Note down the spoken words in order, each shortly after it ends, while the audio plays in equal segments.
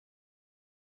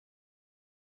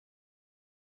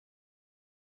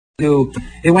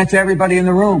It went to everybody in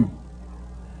the room.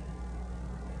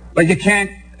 But you can't,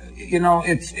 you know,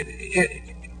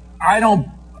 I know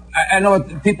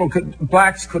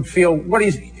blacks could feel,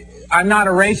 I'm not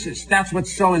a racist. That's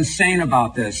what's so insane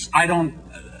about this. And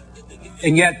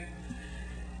yet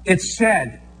it's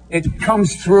said, it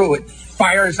comes through, it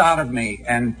fires out of me.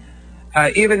 And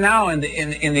even now in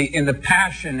the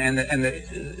passion and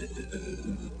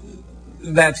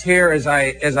that's here as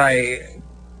I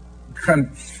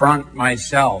confront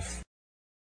myself.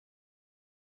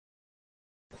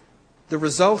 The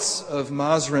results of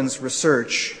Mahzarin's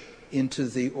research into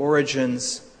the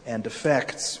origins and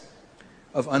effects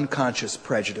of unconscious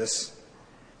prejudice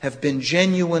have been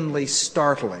genuinely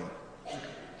startling,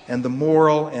 and the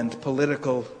moral and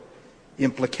political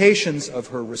implications of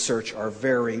her research are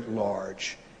very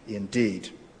large indeed.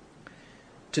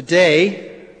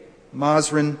 Today,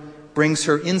 Mahzarin brings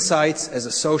her insights as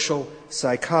a social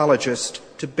psychologist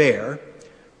to bear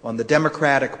on the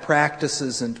democratic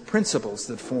practices and principles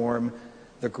that form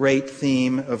the great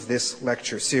theme of this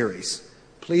lecture series.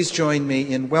 Please join me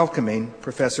in welcoming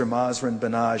Professor Mahzarin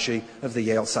Banaji of the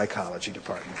Yale Psychology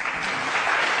Department.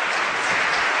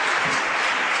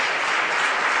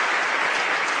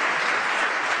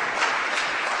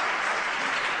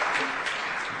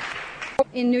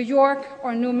 In New York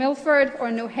or New Milford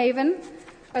or New Haven,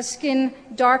 a skin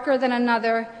darker than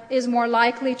another is more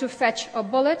likely to fetch a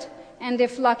bullet, and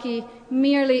if lucky,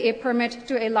 merely a permit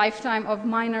to a lifetime of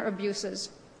minor abuses.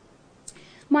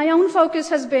 My own focus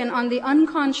has been on the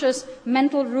unconscious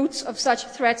mental roots of such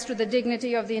threats to the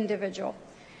dignity of the individual.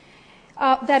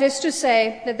 That is to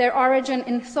say, that their origin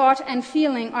in thought and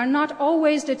feeling are not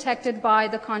always detected by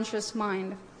the conscious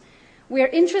mind. We are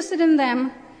interested in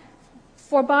them,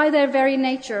 for by their very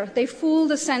nature, they fool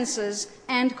the senses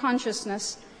and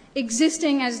consciousness,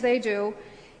 existing as they do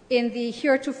in the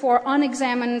heretofore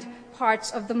unexamined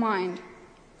parts of the mind.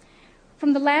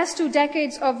 From the last 2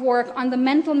 decades of work on the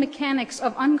mental mechanics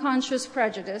of unconscious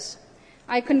prejudice,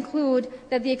 I conclude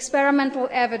that the experimental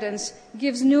evidence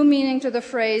gives new meaning to the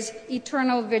phrase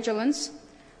eternal vigilance,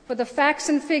 for the facts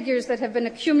and figures that have been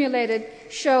accumulated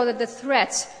show that the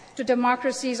threats to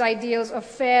democracy's ideals of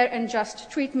fair and just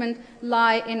treatment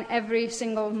lie in every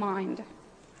single mind.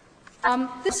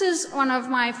 This is one of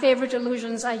my favorite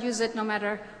illusions. I use it no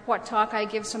matter what talk I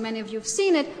give, so many of you have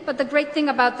seen it. But the great thing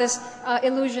about this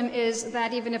illusion is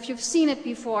that even if you've seen it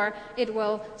before, it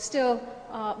will still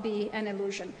be an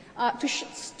illusion.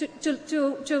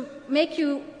 To make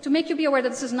you be aware that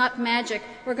this is not magic,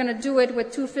 we're going to do it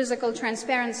with 2 physical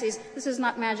transparencies. This is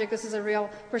not magic. This is a real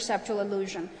perceptual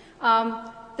illusion.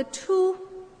 The 2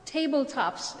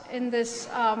 tabletops in this,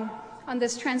 on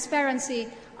this transparency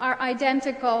are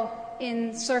identical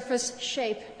in surface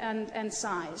shape and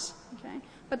size. Okay?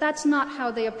 But that's not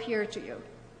how they appear to you.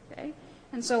 Okay?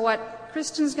 And so what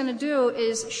Kristen's going to do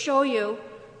is show you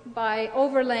by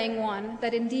overlaying one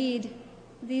that indeed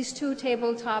these 2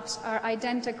 tabletops are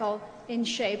identical in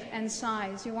shape and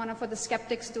size. You want to, for the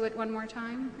skeptics, do it one more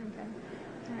time? Okay.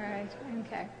 All right.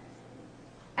 Okay.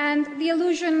 And the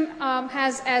illusion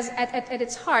has at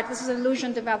its heart, this is an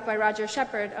illusion developed by Roger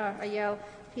Shepard, a Yale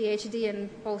PhD and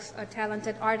both a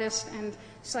talented artist and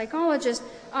psychologist.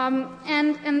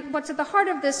 And what's at the heart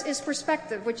of this is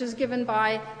perspective, which is given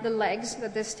by the legs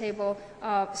that this table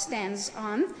stands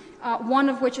on, one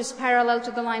of which is parallel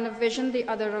to the line of vision, the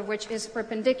other of which is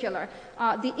perpendicular.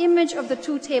 The image of the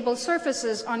 2 table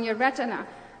surfaces on your retina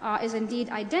is indeed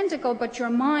identical, but your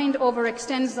mind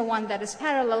overextends the one that is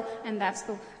parallel, and that's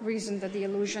the reason that the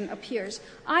illusion appears.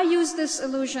 I use this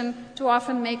illusion to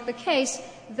often make the case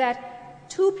that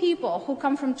 2 people who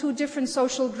come from 2 different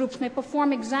social groups may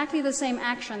perform exactly the same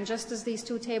action, just as these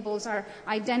 2 tables are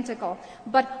identical,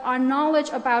 but our knowledge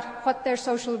about what their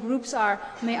social groups are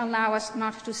may allow us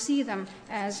not to see them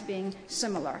as being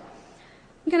similar.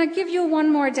 I'm going to give you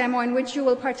one more demo in which you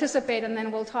will participate, and then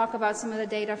we'll talk about some of the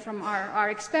data from our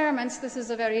experiments. This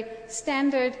is a very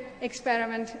standard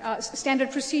experiment,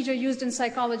 standard procedure used in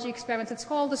psychology experiments. It's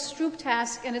called the Stroop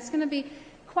task, and it's going to be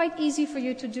quite easy for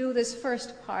you to do this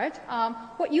first part.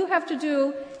 What you have to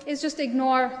do is just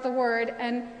ignore the word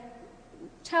and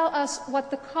tell us what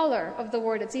the color of the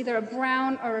word. It's either a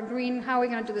brown or a green. How are we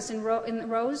going to do this? In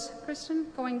rows,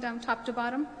 Kristen? Going down top to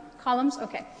bottom? Columns?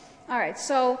 Okay. All right.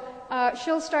 So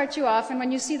she'll start you off, and when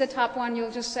you see the top one,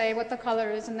 you'll just say what the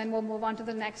color is, and then we'll move on to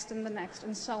the next,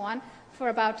 and so on, for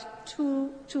about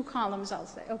two columns, I'll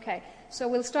say. Okay. So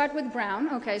we'll start with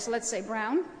brown. Okay. So let's say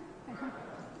brown.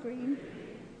 Green.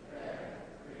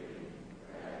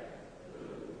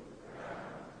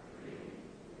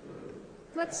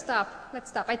 let's stop. Let's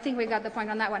stop. I think we got the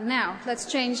point on that one. Now,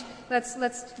 let's change.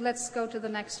 Let's go to the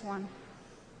next one.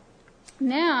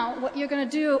 Now, what you're going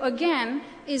to do, again,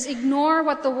 is ignore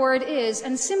what the word is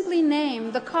and simply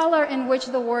name the color in which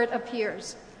the word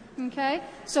appears. Okay?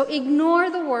 So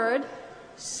ignore the word,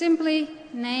 simply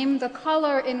name the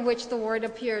color in which the word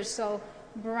appears. So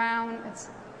brown, it's...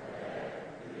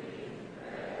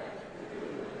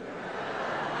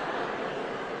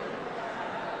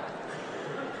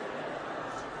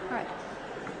 All right.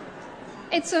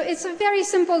 It's a very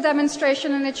simple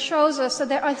demonstration, and it shows us that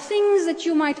there are things that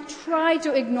you might try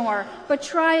to ignore, but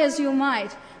try as you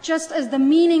might, just as the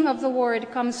meaning of the word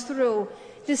comes through,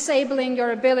 disabling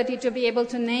your ability to be able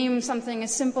to name something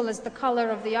as simple as the color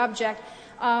of the object.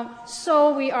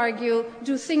 So, we argue,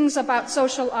 do things about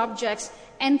social objects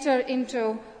enter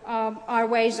into our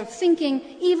ways of thinking,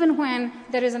 even when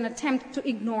there is an attempt to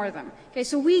ignore them. Okay,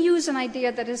 so we use an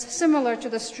idea that is similar to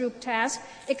the Stroop task,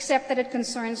 except that it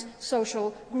concerns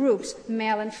social groups,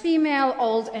 male and female,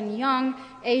 old and young,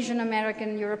 Asian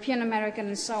American, European American,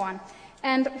 and so on.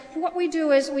 And what we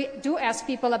do is we do ask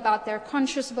people about their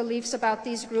conscious beliefs about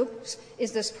these groups.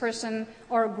 Is this person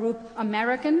or group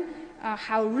American?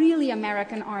 How really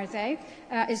American are they?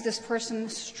 Is this person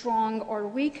strong or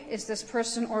weak? Is this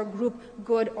person or group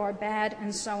good or bad?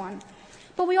 And so on.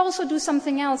 But we also do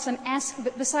something else and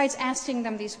besides asking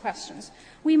them these questions.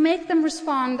 We make them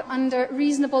respond under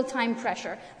reasonable time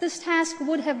pressure. This task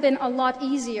would have been a lot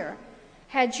easier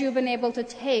had you been able to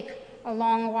take a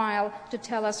long while to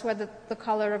tell us whether the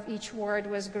color of each word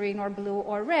was green or blue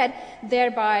or red,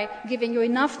 thereby giving you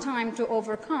enough time to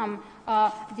overcome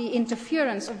the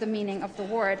interference of the meaning of the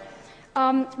word.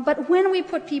 But when we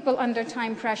put people under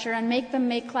time pressure and make them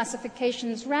make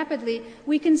classifications rapidly,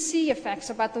 we can see effects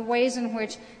about the ways in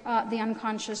which the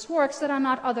unconscious works that are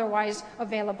not otherwise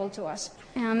available to us.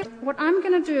 And what I'm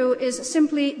going to do is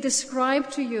simply describe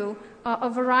to you a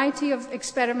variety of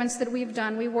experiments that we've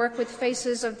done. We work with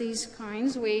faces of these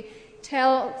kinds. We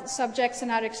tell subjects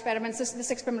in our experiments,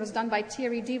 this experiment was done by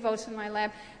Thierry Devos in my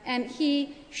lab, and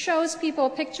he shows people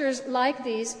pictures like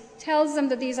these, tells them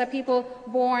that these are people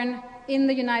born in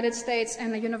the United States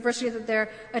and the university that they're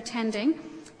attending,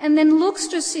 and then looks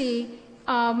to see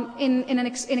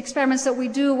in experiments that we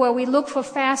do where we look for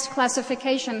fast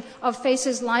classification of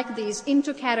faces like these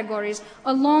into categories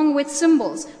along with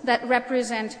symbols that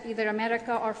represent either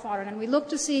America or foreign. And we look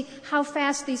to see how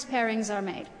fast these pairings are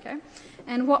made. Okay?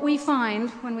 And what we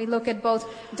find when we look at both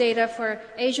data for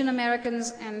Asian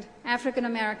Americans and African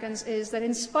Americans is that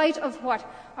in spite of what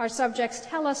our subjects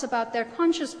tell us about their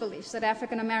conscious beliefs, that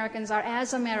African Americans are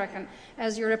as American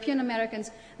as European Americans,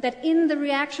 that in the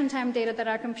reaction time data that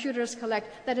our computers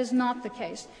collect, that is not the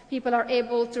case. People are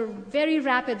able to very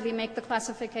rapidly make the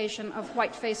classification of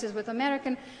white faces with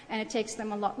American, and it takes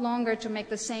them a lot longer to make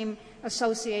the same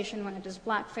association when it is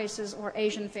black faces or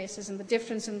Asian faces, and the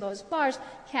difference in those bars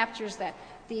captures that.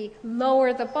 The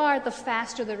lower the bar, the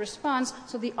faster the response.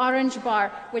 So the orange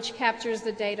bar, which captures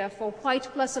the data for white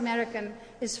plus American,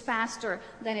 is faster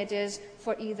than it is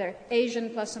for either Asian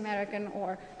plus American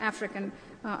or African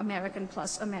American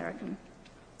plus American.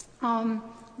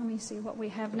 Let me see what we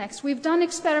have next. We've done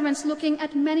experiments looking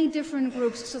at many different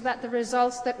groups so that the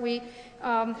results that we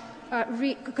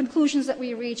conclusions that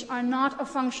we reach are not a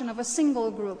function of a single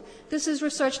group. This is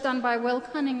research done by Will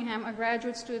Cunningham, a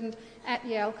graduate student at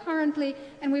Yale currently,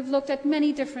 and we've looked at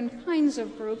many different kinds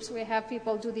of groups. We have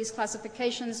people do these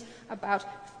classifications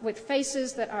with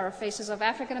faces that are faces of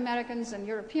African Americans and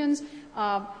Europeans.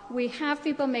 We have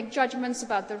people make judgments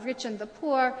about the rich and the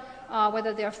poor,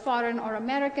 whether they're foreign or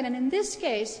American, and in this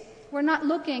case, we're not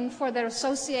looking for their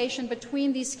association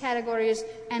between these categories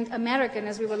and American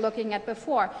as we were looking at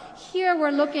before. Here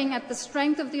we're looking at the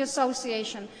strength of the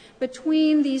association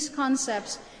between these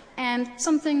concepts and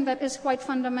something that is quite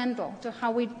fundamental to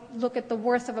how we look at the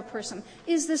worth of a person.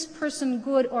 Is this person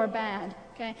good or bad?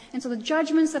 Okay? And so the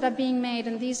judgments that are being made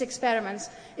in these experiments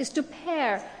is to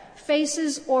pair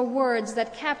faces or words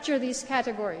that capture these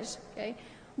categories, okay,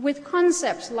 with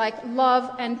concepts like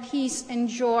love and peace and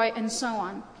joy and so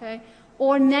on, okay?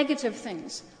 Or negative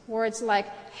things, words like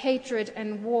hatred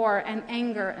and war and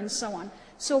anger and so on.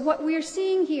 So what we're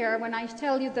seeing here, when I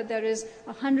tell you that there is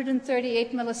a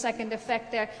 138 millisecond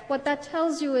effect there, what that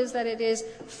tells you is that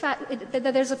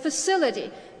that there's a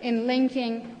facility in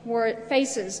linking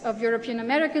faces of European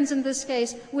Americans in this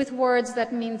case with words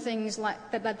that mean things like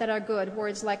that are good,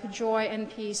 words like joy and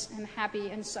peace and happy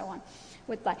and so on.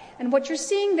 And what you're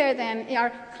seeing there then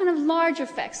are kind of large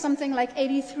effects. Something like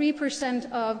 83%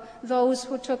 of those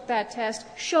who took that test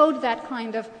showed that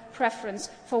kind of preference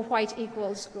for white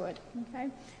equals good. Okay?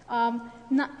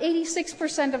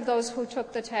 86% of those who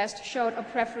took the test showed a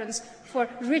preference for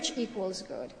rich equals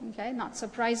good. Okay, not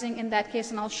surprising in that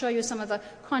case, and I'll show you some of the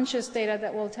conscious data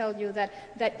that will tell you that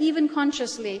even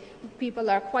consciously, people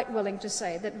are quite willing to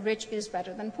say that rich is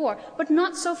better than poor. But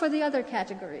not so for the other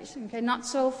categories. Okay, not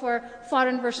so for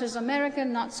foreign versus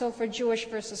American, not so for Jewish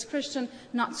versus Christian,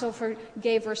 not so for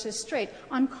gay versus straight.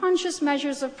 On conscious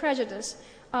measures of prejudice,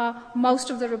 most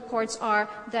of the reports are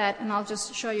that, and I'll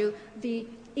just show you the,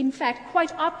 in fact,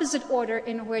 quite opposite order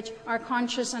in which our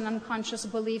conscious and unconscious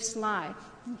beliefs lie.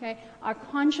 Okay? Our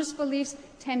conscious beliefs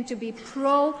tend to be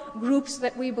pro groups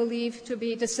that we believe to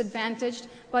be disadvantaged,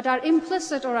 but our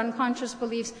implicit or unconscious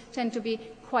beliefs tend to be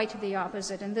quite the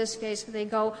opposite. In this case,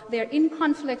 they're in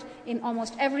conflict in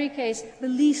almost every case, the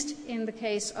least in the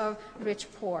case of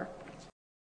rich-poor.